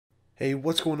Hey,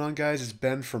 what's going on, guys? It's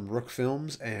Ben from Rook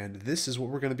Films, and this is what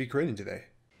we're going to be creating today.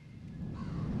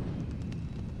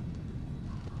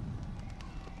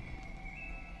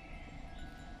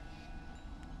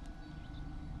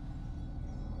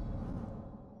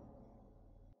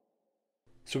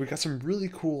 So we got some really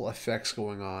cool effects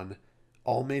going on,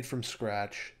 all made from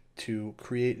scratch to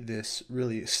create this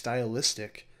really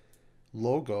stylistic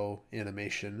logo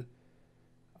animation.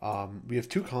 We have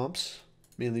two comps,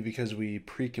 mainly because we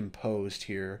pre-composed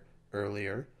here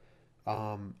earlier.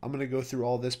 I'm gonna go through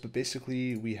all this, but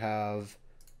basically we have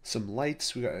some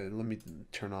lights. Let me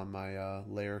turn on my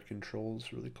layer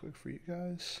controls really quick for you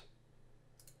guys.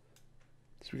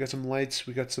 So we got some lights,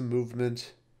 we got some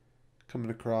movement coming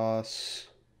across,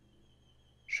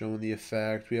 showing the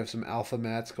effect. We have some alpha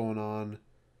mats going on,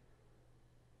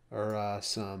 or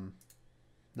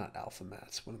not alpha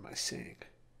mats. What am I saying?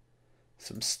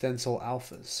 Some stencil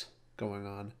alphas going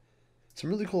on. Some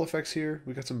really cool effects here.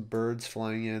 We got some birds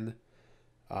flying in,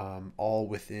 all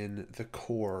within the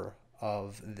core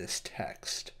of this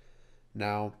text.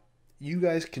 Now, you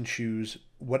guys can choose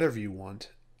whatever you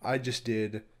want. I just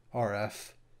did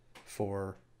RF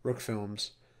for Rook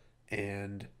Films,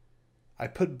 and I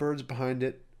put birds behind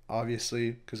it,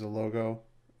 obviously, because of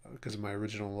my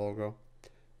original logo.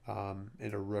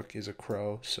 And a rook is a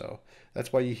crow, so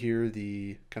that's why you hear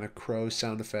the kind of crow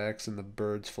sound effects and the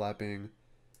birds flapping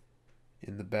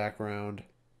in the background.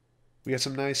 We got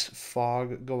some nice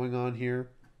fog going on here.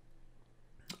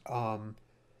 But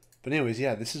anyways,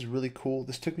 yeah, this is really cool.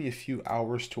 This took me a few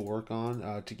hours to work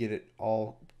on to get it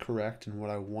all correct and what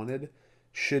I wanted.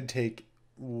 Should take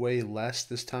way less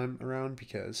this time around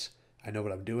because I know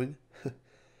what I'm doing.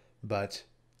 But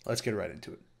let's get right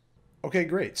into it. Okay,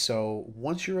 great. So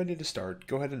once you're ready to start,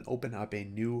 go ahead and open up a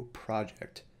new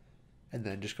project and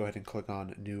then just go ahead and click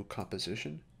on New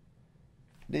Composition.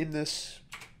 Name this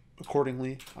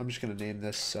accordingly. I'm just going to name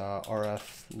this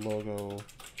RF Logo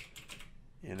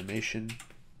Animation.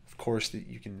 Of course, that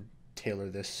you can tailor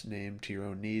this name to your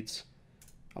own needs.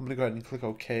 I'm going to go ahead and click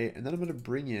OK, and then I'm going to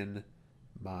bring in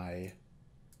my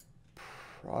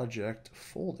project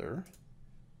folder.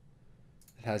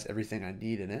 It has everything I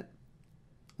need in it.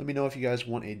 Let me know if you guys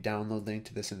want a download link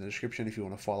to this in the description if you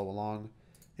want to follow along.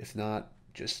 If not,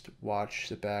 just watch,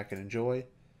 sit back, and enjoy.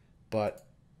 But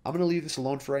I'm going to leave this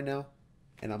alone for right now,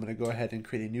 and I'm going to go ahead and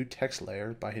create a new text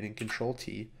layer by hitting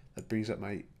Control-T. That brings up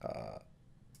my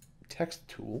text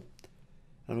tool.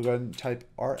 I'm going to go ahead and type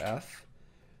RF.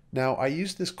 Now, I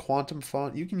use this quantum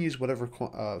font. You can use whatever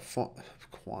font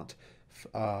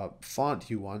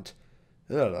you want.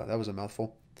 That was a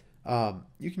mouthful.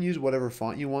 You can use whatever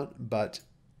font you want, but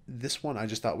this one I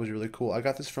just thought was really cool. I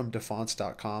got this from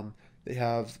defonts.com. They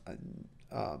have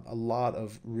a lot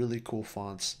of really cool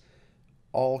fonts,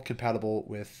 all compatible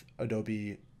with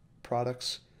Adobe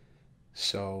products.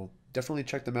 So definitely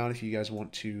check them out if you guys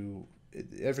want to.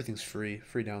 Everything's free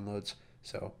downloads.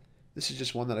 So this is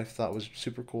just one that I thought was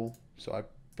super cool. So I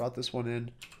brought this one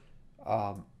in.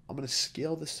 I'm going to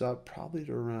scale this up probably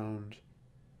to around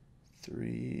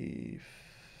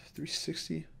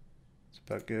 360. It's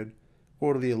about good.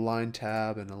 Go to the Align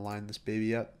tab and align this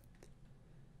baby up.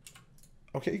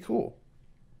 Okay, cool.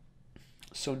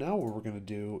 So now what we're going to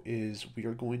do is we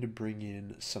are going to bring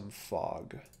in some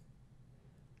fog.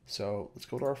 So let's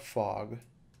go to our fog.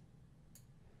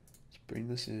 Let's bring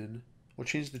this in. We'll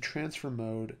change the transfer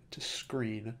mode to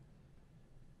screen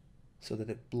so that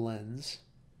it blends.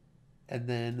 And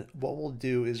then what we'll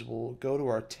do is we'll go to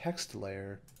our text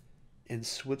layer and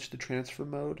switch the transfer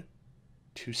mode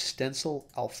to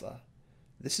stencil alpha.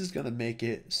 This is going to make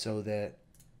it so that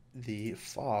the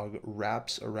fog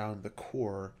wraps around the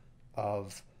core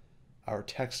of our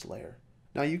text layer.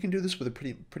 Now you can do this with a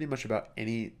pretty much about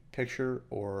any picture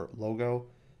or logo.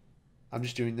 I'm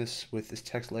just doing this with this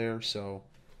text layer, so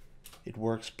it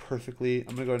works perfectly.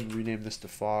 I'm going to go ahead and rename this to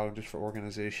fog just for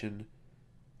organization.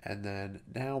 And then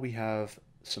now we have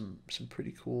some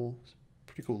pretty cool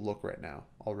look right now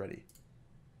already.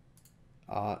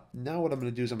 Now what I'm going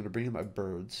to do is I'm going to bring in my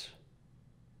birds.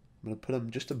 I'm going to put them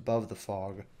just above the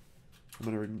fog.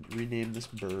 I'm going to rename this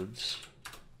birds.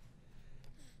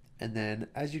 And then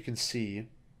as you can see,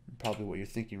 probably what you're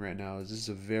thinking right now is this is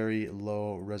a very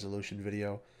low resolution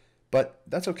video, but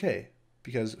that's okay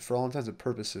because for all intents and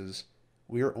purposes,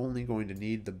 we are only going to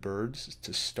need the birds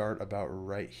to start about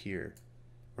right here.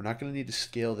 We're not going to need to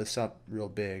scale this up real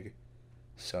big,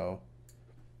 so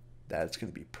that's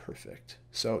going to be perfect.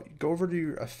 So go over to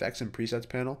your effects and presets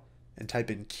panel and type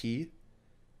in key,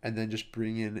 and then just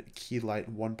bring in key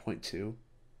light 1.2.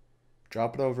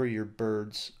 Drop it over your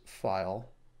birds file,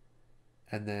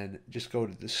 and then just go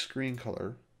to the screen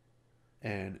color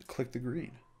and click the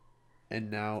green. And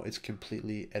now it's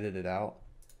completely edited out.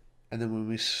 And then when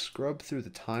we scrub through the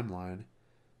timeline,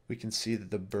 we can see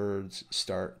that the birds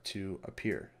start to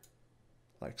appear,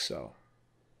 like so.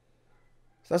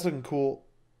 So that's looking cool,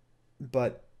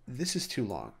 but this is too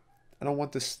long. I don't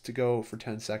want this to go for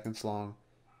 10 seconds long.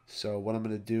 So what I'm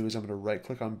going to do is I'm going to right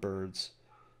click on birds.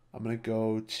 I'm going to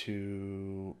go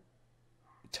to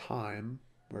time,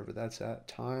 wherever that's at,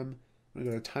 time. I'm going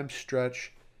to go to time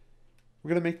stretch. We're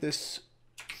going to make this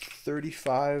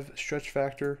 35 stretch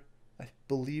factor. I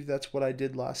believe that's what I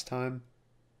did last time.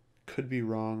 Could be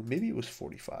wrong. Maybe it was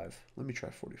 45. Let me try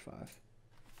 45.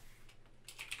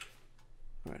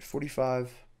 All right,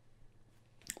 45.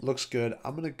 Looks good.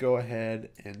 I'm going to go ahead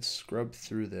and scrub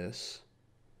through this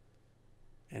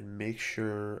and make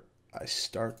sure I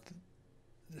start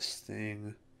this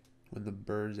thing when the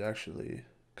birds actually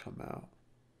come out.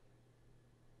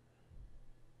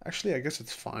 Actually, I guess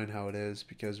it's fine how it is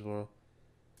because we'll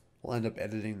end up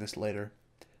editing this later.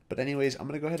 But anyways, I'm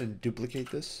going to go ahead and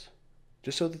duplicate this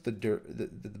just so that the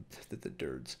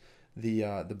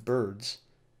birds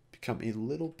become a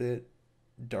little bit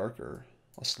darker.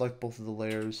 I'll select both of the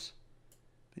layers,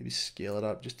 maybe scale it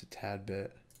up just a tad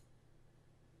bit,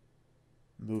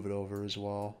 move it over as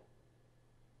well.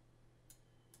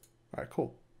 All right,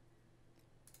 cool.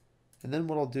 And then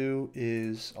what I'll do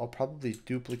is I'll probably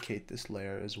duplicate this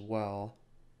layer as well,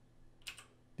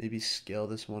 maybe scale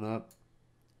this one up,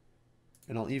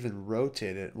 and I'll even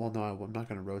rotate it. Well, no, I'm not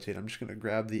going to rotate. I'm just going to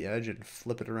grab the edge and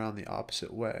flip it around the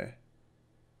opposite way,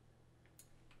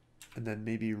 and then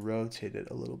maybe rotate it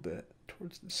a little bit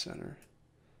towards the center.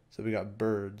 So we got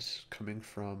birds coming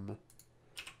from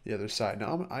the other side.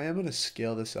 Now I am going to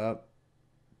scale this up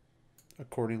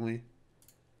accordingly.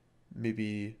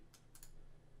 Maybe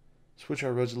switch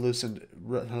our resolution.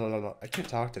 I can't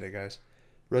talk today, guys.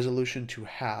 Resolution to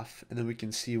half, and then we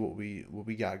can see what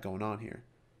we got going on here,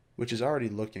 which is already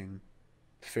looking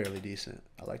fairly decent.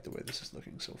 I like the way this is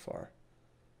looking so far.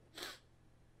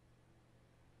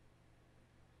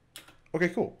 Okay,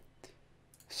 cool.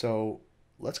 So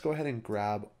let's go ahead and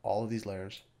grab all of these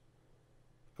layers.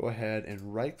 Go ahead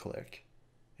and right click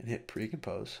and hit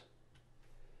pre-compose.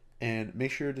 And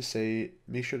make sure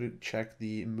to check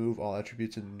the move all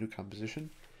attributes in the new composition.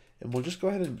 And we'll just go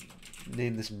ahead and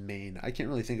name this main. I can't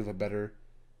really think of a better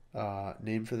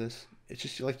name for this. It's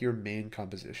just like your main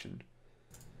composition.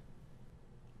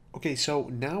 Okay, so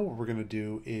now what we're going to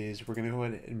do is we're going to go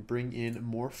ahead and bring in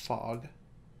more fog,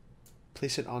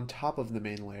 place it on top of the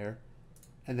main layer,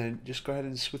 and then just go ahead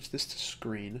and switch this to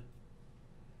screen.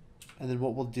 And then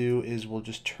what we'll do is we'll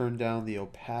just turn down the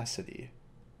opacity.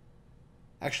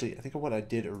 Actually, I think what I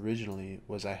did originally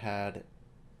was I had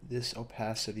this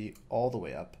opacity all the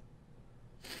way up,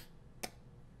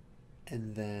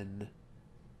 and then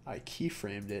I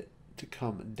keyframed it to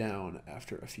come down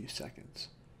after a few seconds.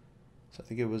 So I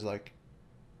think it was like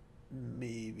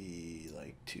maybe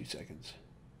like 2 seconds.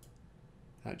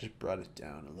 I just brought it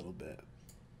down a little bit.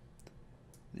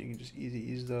 You can just easy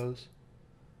ease those.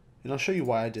 And I'll show you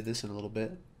why I did this in a little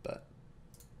bit, but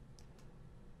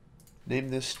name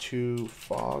this to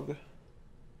fog.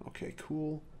 Okay,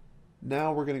 cool.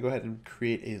 Now we're going to go ahead and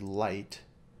create a light.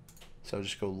 So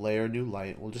just go layer, new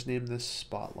light. We'll just name this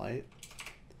spotlight.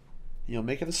 You'll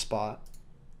make it a spot.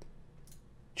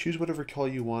 Choose whatever color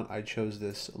you want. I chose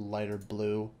this lighter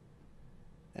blue.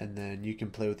 And then you can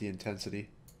play with the intensity.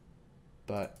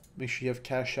 But make sure you have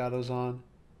cast shadows on.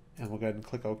 And we'll go ahead and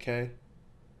click OK.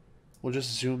 We'll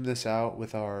just zoom this out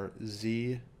with our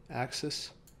Z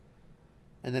axis.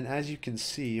 And then as you can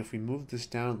see, if we move this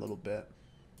down a little bit,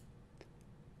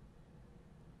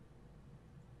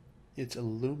 it's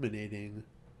illuminating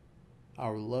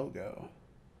our logo.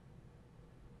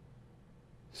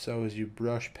 So as you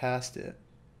brush past it,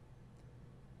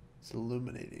 it's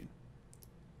illuminating.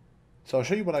 So I'll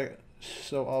show you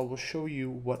I'll show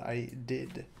you what I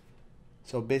did.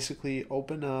 So basically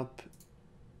open up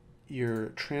your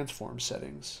transform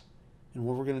settings. And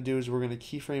what we're going to do is we're going to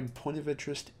keyframe point of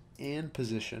interest and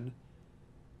position.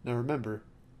 Now remember,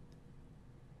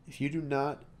 if you do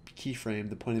not keyframe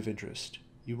the point of interest,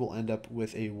 you will end up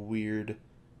with a weird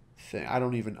thing. I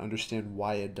don't even understand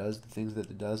why it does the things that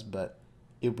it does, but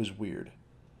it was weird.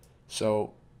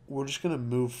 So we're just going to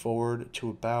move forward to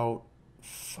about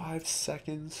 5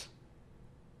 seconds,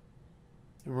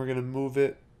 and we're going to move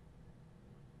it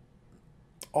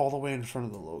all the way in front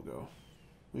of the logo.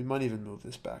 We might even move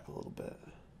this back a little bit.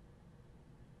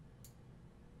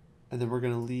 And then we're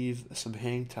going to leave some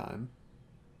hang time.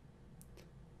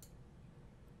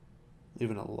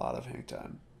 Leaving a lot of hang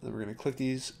time. And then we're going to click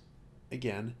these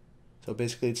again. So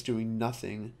basically it's doing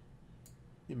nothing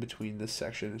in between this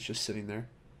section. It's just sitting there.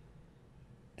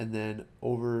 And then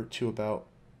over to about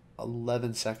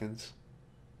 11 seconds,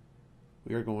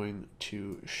 we are going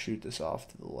to shoot this off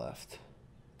to the left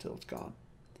until it's gone.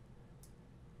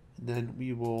 And then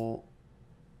we will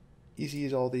easy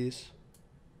ease all these,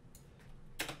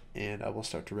 and I will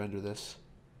start to render this.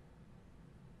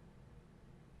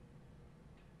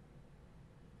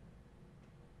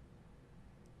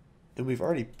 And we've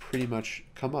already pretty much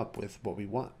come up with what we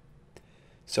want.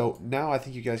 So now I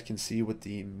think you guys can see what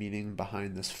the meaning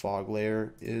behind this fog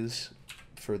layer is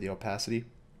for the opacity.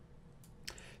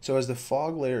 So as the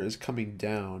fog layer is coming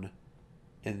down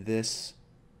and this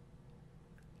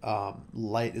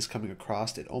light is coming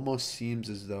across, it almost seems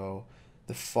as though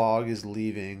the fog is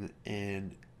leaving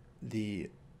and the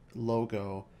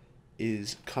logo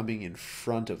is coming in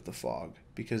front of the fog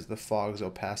because the fog's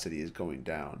opacity is going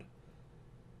down.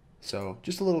 So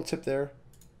just a little tip there.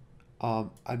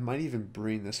 I might even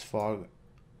bring this fog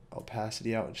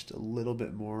opacity out just a little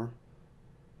bit more.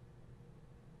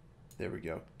 There we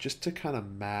go. Just to kind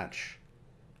of match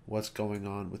what's going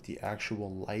on with the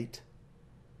actual light.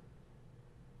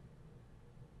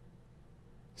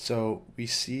 So we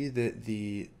see that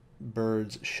the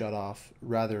birds shut off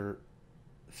rather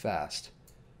fast.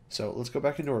 So let's go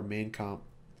back into our main comp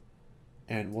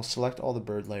and we'll select all the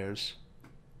bird layers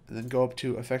and then go up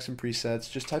to effects and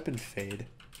presets, just type in fade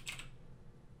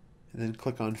and then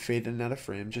click on fade in and out of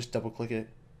frame, just double click it.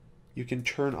 You can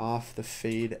turn off the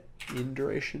fade in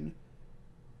duration,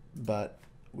 but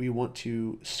we want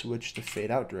to switch the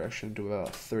fade out direction to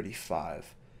about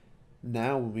 35.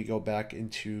 Now when we go back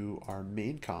into our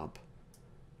main comp,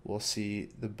 we'll see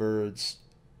the birds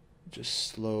just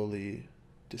slowly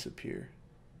disappear.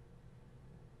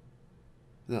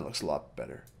 And that looks a lot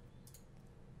better.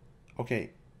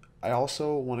 Okay, I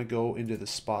also want to go into the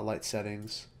spotlight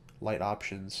settings, light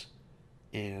options,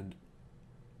 and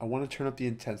I want to turn up the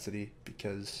intensity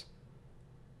because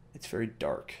it's very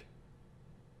dark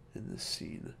in this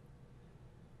scene.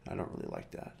 I don't really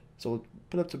like that. So we'll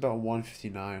put it up to about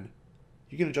 159.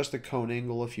 You can adjust the cone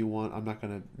angle if you want. I'm not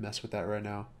going to mess with that right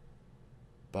now.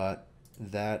 But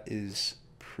that is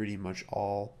pretty much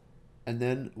all. And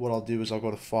then what I'll do is I'll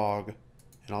go to fog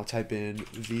and I'll type in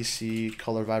VC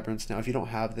color vibrance. Now if you don't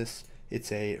have this,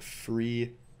 it's a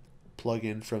free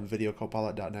plugin from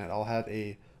videocopilot.net. I'll have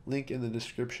a link in the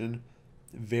description.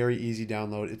 Very easy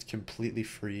download. It's completely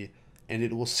free and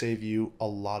it will save you a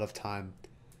lot of time.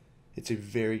 It's a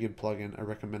very good plugin. I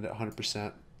recommend it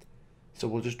 100%. So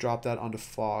we'll just drop that onto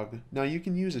fog. Now you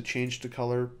can use a change to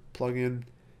color plugin,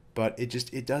 but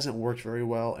it doesn't work very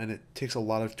well and it takes a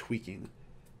lot of tweaking.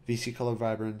 VC color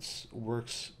vibrance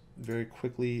works very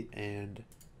quickly and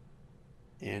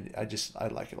I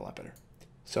like it a lot better.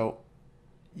 So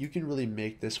you can really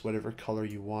make this whatever color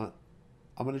you want.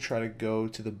 I'm going to try to go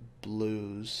to the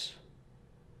blues,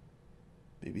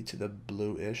 maybe to the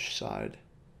bluish side.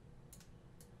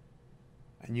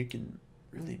 And you can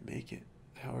really make it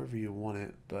however you want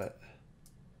it, but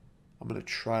I'm going to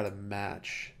try to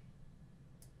match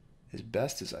as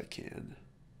best as I can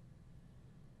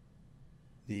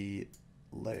the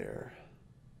layer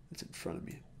that's in front of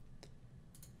me.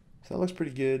 So that looks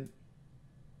pretty good.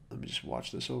 Let me just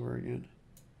watch this over again.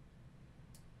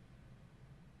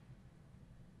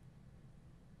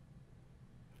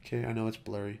 Okay, I know it's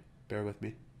blurry. Bear with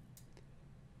me.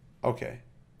 Okay.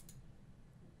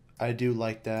 I do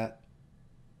like that.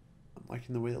 I'm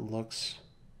liking the way it looks.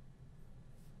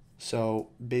 So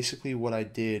basically what I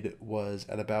did was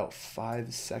at about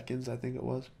 5 seconds, I think it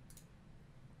was.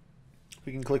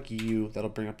 We can click U, that'll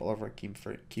bring up all of our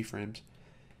keyframes.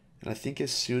 And I think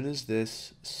as soon as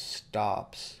this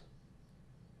stops,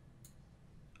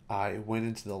 I went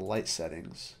into the light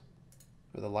settings,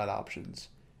 or the light options,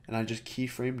 and I just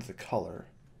keyframed the color.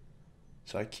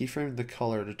 So I keyframed the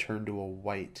color to turn to a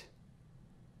white.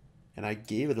 And I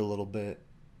gave it a little bit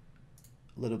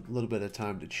of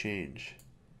time to change.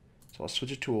 So I'll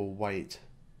switch it to a white.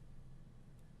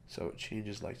 So it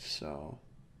changes like so.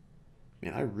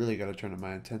 Man, I really got to turn up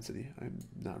my intensity. I'm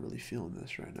not really feeling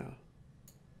this right now.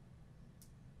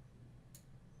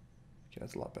 Okay,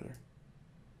 that's a lot better.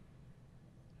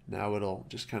 Now it'll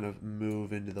just kind of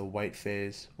move into the white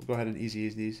phase. We'll go ahead and easy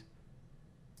ease these.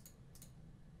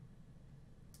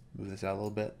 Move this out a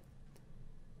little bit.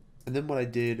 And then what I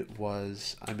did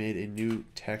was I made a new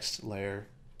text layer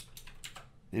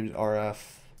named RF.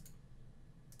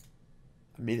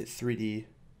 I made it 3D.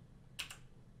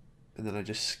 And then I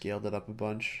just scaled it up a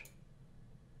bunch.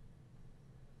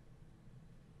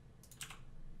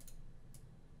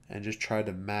 And just tried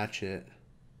to match it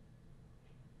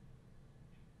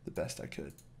the best I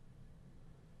could.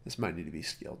 This might need to be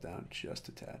scaled down just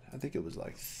a tad. I think it was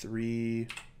like 3,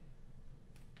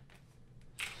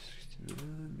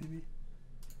 maybe.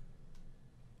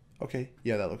 Okay,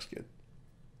 yeah, that looks good.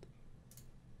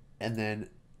 And then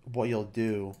what you'll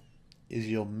do is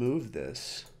you'll move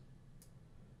this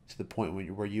to the point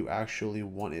where you actually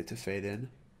want it to fade in.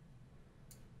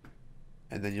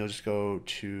 And then you'll just go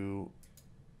to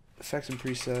effects and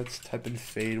presets, type in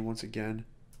fade once again,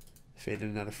 fade in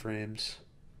and out of frames,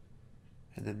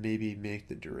 and then maybe make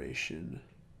the duration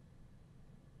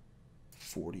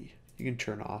 40. You can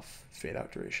turn off fade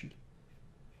out duration.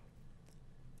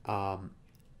 And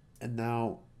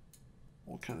now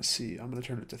we'll kind of see. I'm going to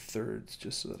turn it to thirds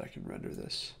just so that I can render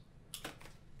this.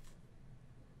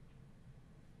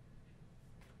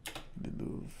 Let me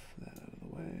move that out of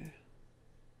the way.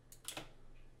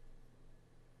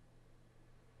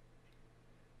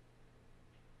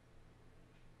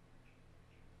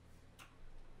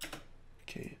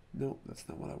 Okay, no, that's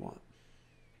not what I want.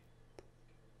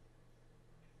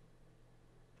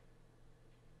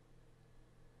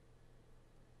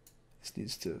 This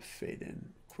needs to fade in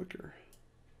quicker.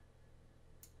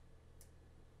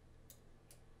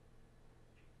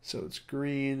 So it's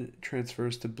green,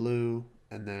 transfers to blue,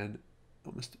 and then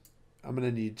I'm going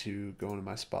to need to go into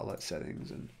my spotlight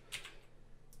settings and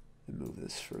move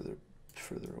this further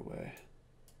away.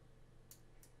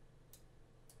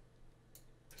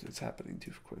 Because it's happening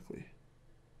too quickly.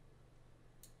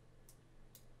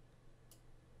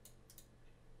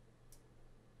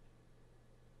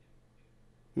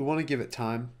 We want to give it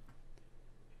time.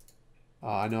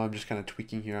 I know I'm just kind of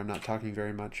tweaking here. I'm not talking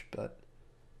very much, but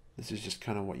this is just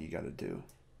kind of what you got to do.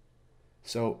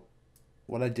 So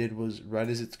what I did was, right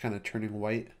as it's kind of turning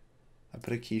white, I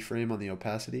put a keyframe on the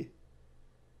opacity,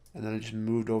 and then I just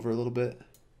moved over a little bit,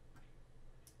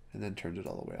 and then turned it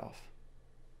all the way off.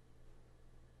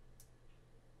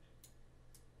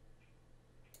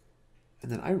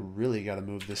 And then I really got to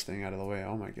move this thing out of the way.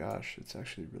 Oh my gosh, it's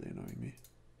actually really annoying me.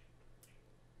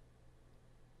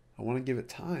 I want to give it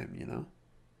time, you know?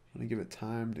 I want to give it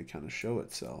time to kind of show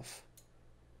itself.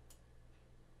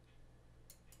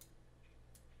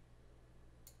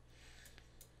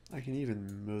 I can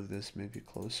even move this maybe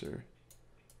closer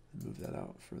and move that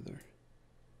out further.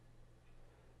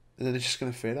 And then it's just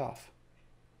going to fade off.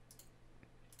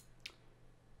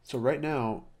 So right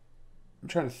now, I'm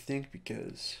trying to think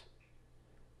because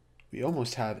we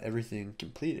almost have everything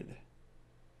completed.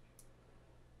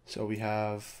 So we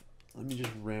have, let me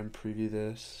just RAM preview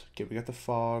this. Okay, we got the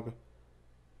fog.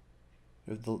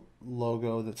 We have the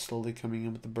logo that's slowly coming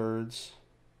in with the birds.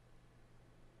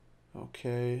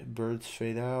 Okay, birds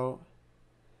fade out.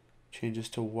 Changes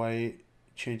to white.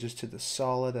 Changes to the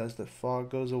solid as the fog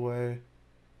goes away.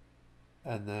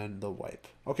 And then the wipe.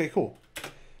 Okay, cool.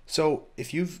 So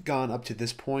if you've gone up to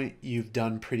this point, you've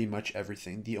done pretty much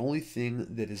everything. The only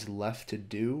thing that is left to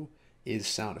do is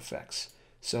sound effects.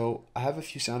 So I have a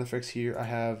few sound effects here. I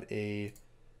have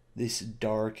this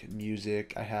dark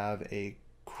music. I have a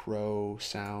crow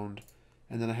sound.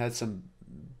 And then I had some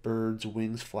birds'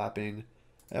 wings flapping.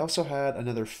 I also had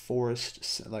another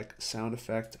forest like sound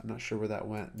effect. I'm not sure where that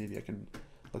went. Maybe I can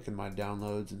look in my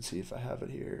downloads and see if I have it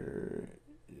here.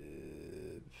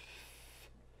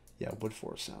 Yeah, wood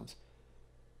forest sounds.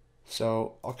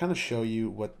 So I'll kind of show you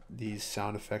what these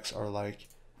sound effects are like.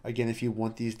 Again, if you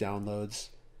want these downloads,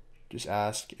 just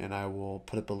ask and I will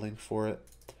put up a link for it.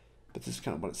 But this is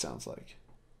kind of what it sounds like.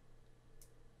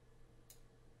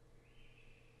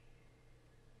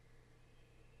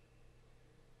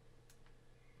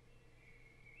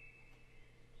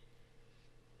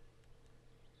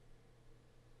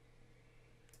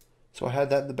 So I had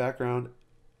that in the background.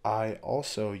 I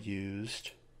also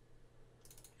used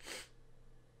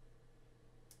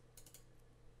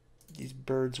these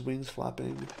birds' wings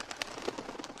flapping.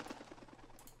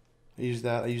 I used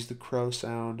that. I used the crow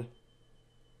sound.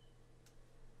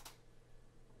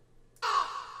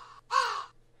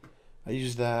 I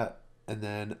used that, and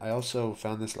then I also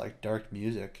found this like dark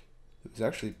music. It was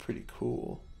actually pretty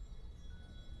cool.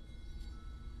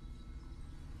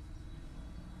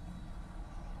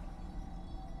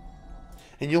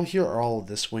 And you'll hear all of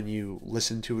this when you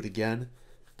listen to it again,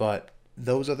 but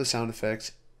those are the sound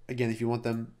effects. Again, if you want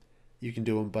them, you can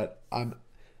do them, but I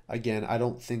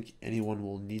don't think anyone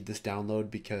will need this download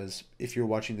because if you're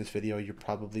watching this video, you're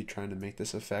probably trying to make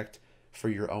this effect for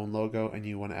your own logo and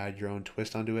you want to add your own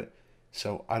twist onto it.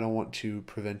 So I don't want to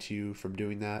prevent you from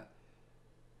doing that.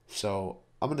 So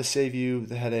I'm going to save you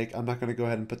the headache. I'm not going to go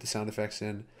ahead and put the sound effects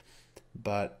in,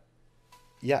 but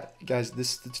yeah, guys,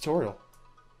 this is the tutorial.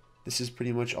 This is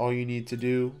pretty much all you need to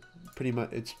do. Pretty much,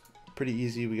 it's pretty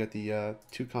easy. We got the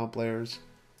 2 comp layers.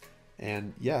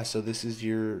 And yeah, so this is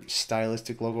your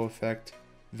stylistic logo effect.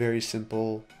 Very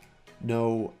simple.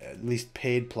 No, at least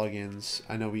paid plugins.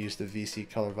 I know we use the VC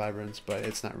Color Vibrance, but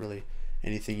it's not really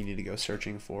anything you need to go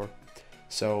searching for.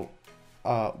 So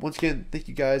once again, thank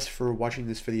you guys for watching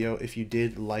this video. If you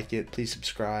did like it, please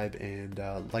subscribe and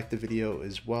like the video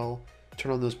as well.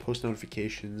 Turn on those post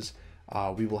notifications.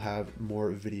 We will have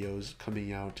more videos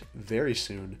coming out very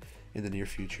soon in the near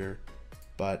future.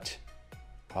 But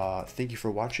thank you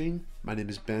for watching. My name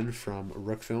is Ben from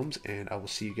Rook Films, and I will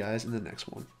see you guys in the next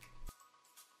one.